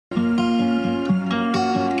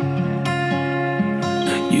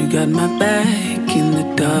got my back in the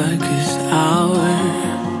darkest hour.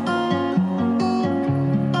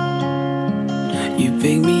 You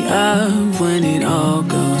pick me up when it all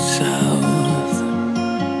goes south.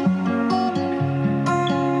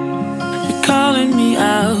 You're calling me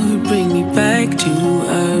out, bring me back to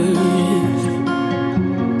earth.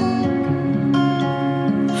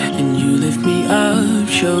 And you lift me up,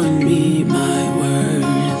 showing me my worth.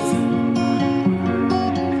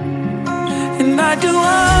 And I do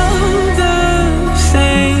all the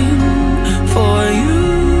same for you.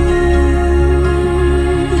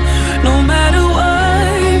 No matter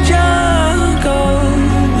what you're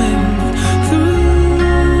going through.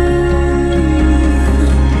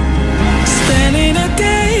 Spending our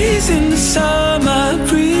days in the summer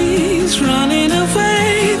breeze, running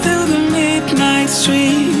away through the midnight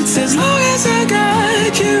streets. As long as I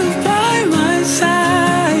got you by my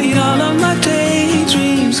side, all of my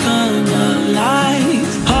daydreams come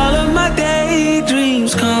alive. All of my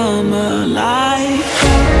daydreams come alive.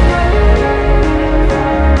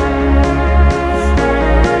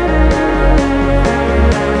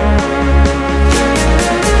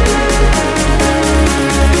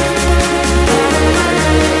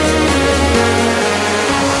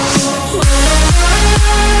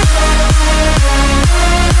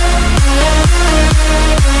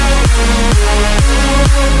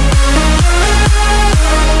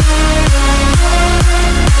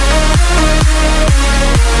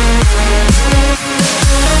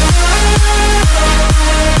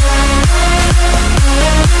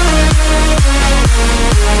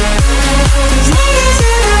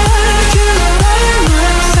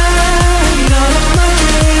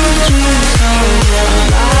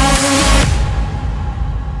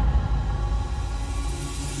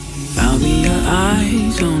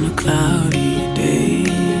 On a cloudy day,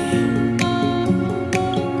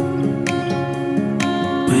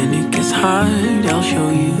 when it gets hard, I'll show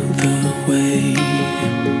you the way.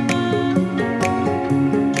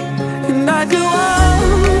 And I do all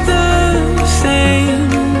the same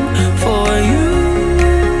for you.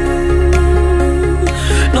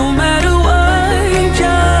 No matter what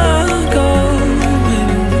you're going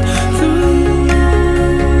through.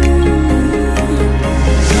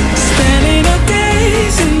 Spending a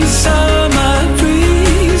days in the summer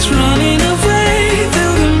breeze, running away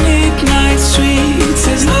through the midnight streets.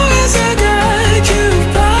 As long as I got you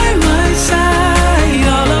by my side.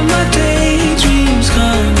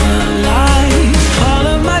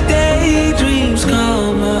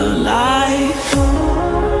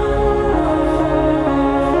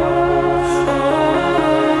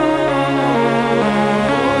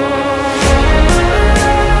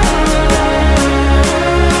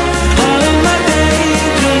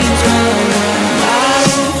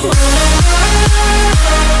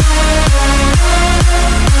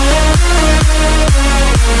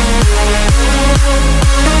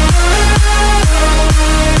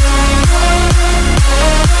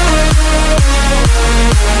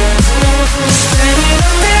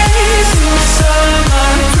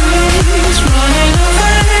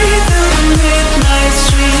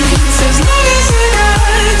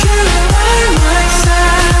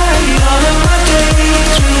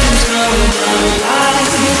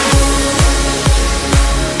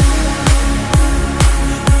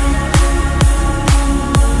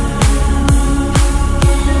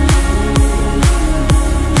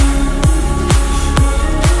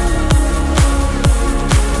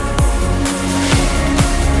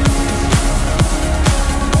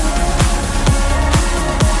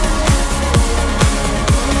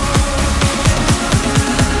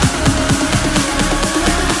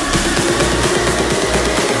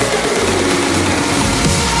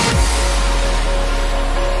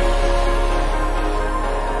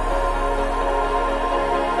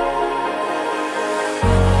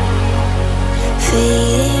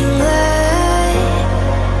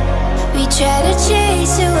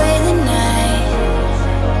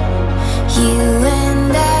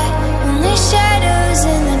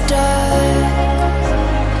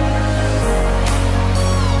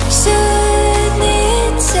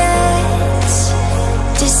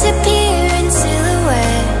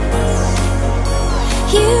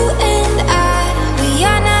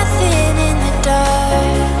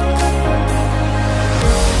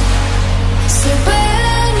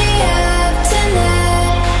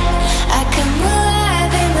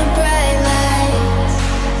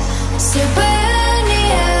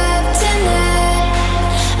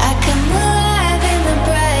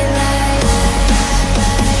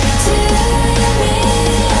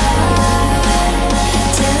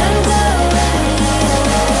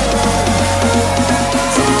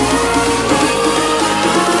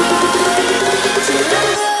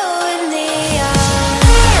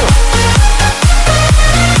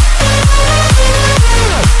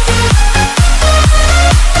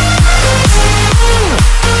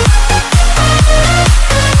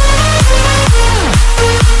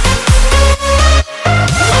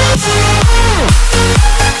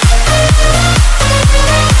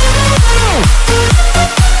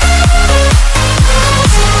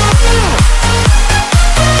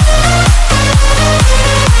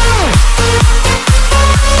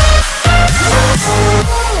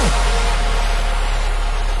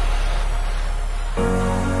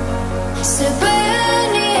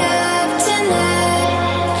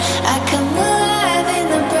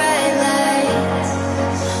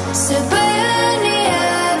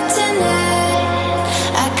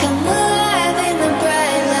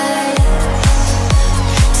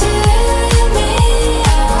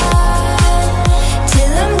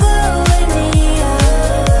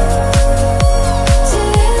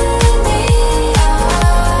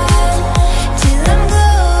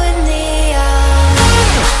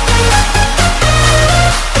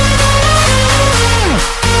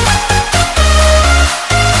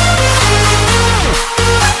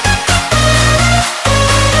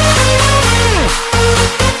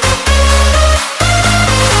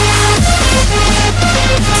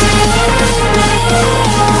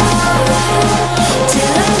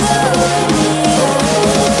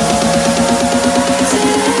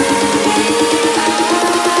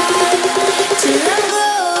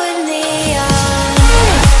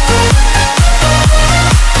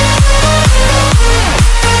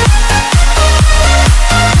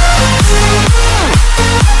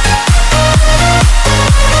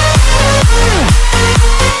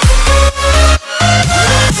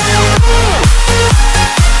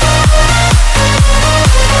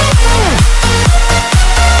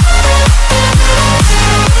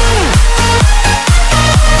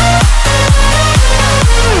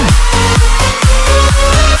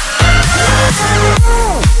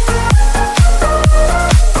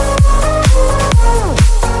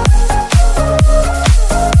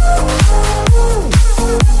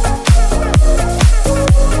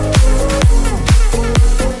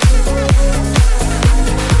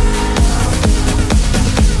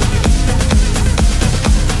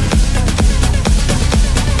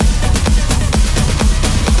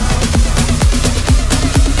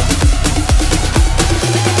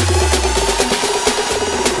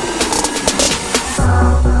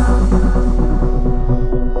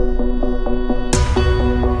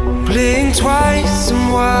 twice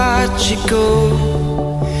and watch it go.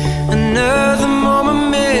 Another moment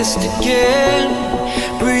missed again.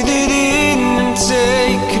 Breathe it in and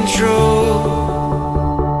take control.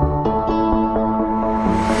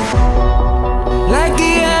 Like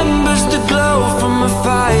the embers that glow from a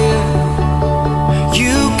fire,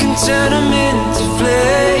 you can turn them into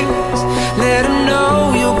flames. Let them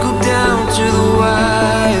know you'll go down to the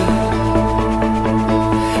wire.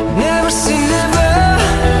 Never say never.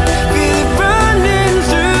 Feel it running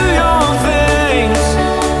through your veins.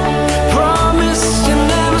 Promise you'll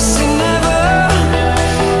never say never.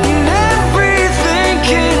 And everything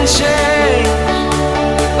can change.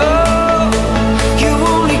 Oh, you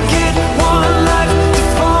only get one life to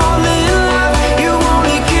fall in love. You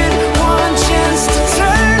only get one chance to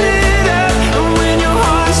turn it up. And when your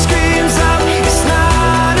heart screams out, it's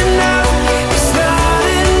not enough. It's not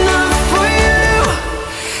enough for you.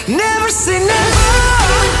 Never say never.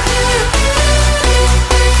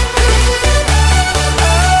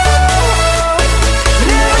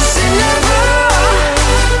 Never say never.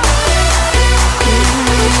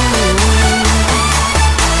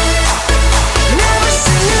 Never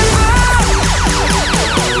say never.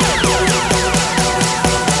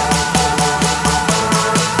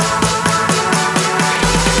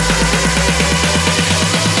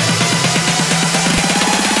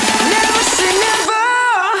 Never say never.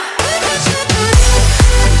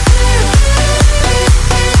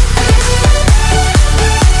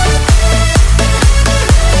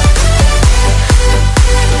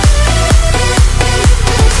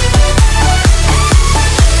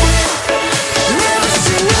 Never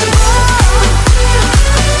say never.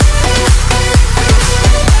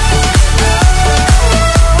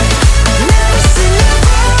 Never say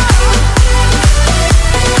never.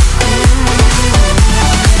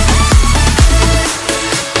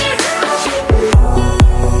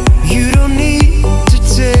 You don't need to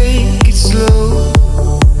take it slow.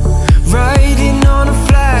 Riding on a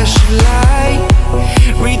flash of light,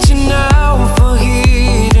 reaching out for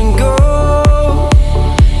hidden gold.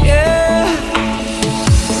 Yeah,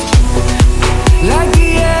 like the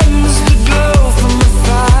embers that glow from a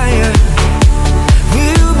fire,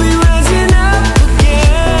 we'll be rising up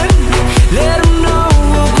again. Let 'em know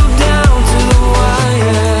we'll go down to the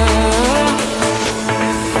wire.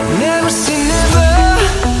 Never say never.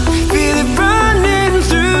 Feel it running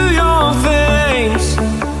through your veins.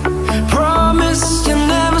 Promise you'll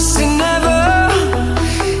never say never.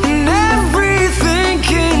 And everything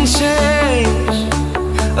can change.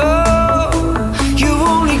 Oh, you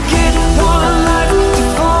only get one life to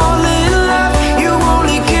fall in love. You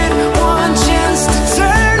only get one chance to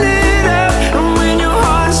turn it up. And when your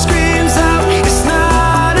heart screams out, it's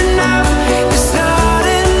not enough. It's not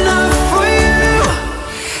enough for you.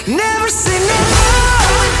 Never say never.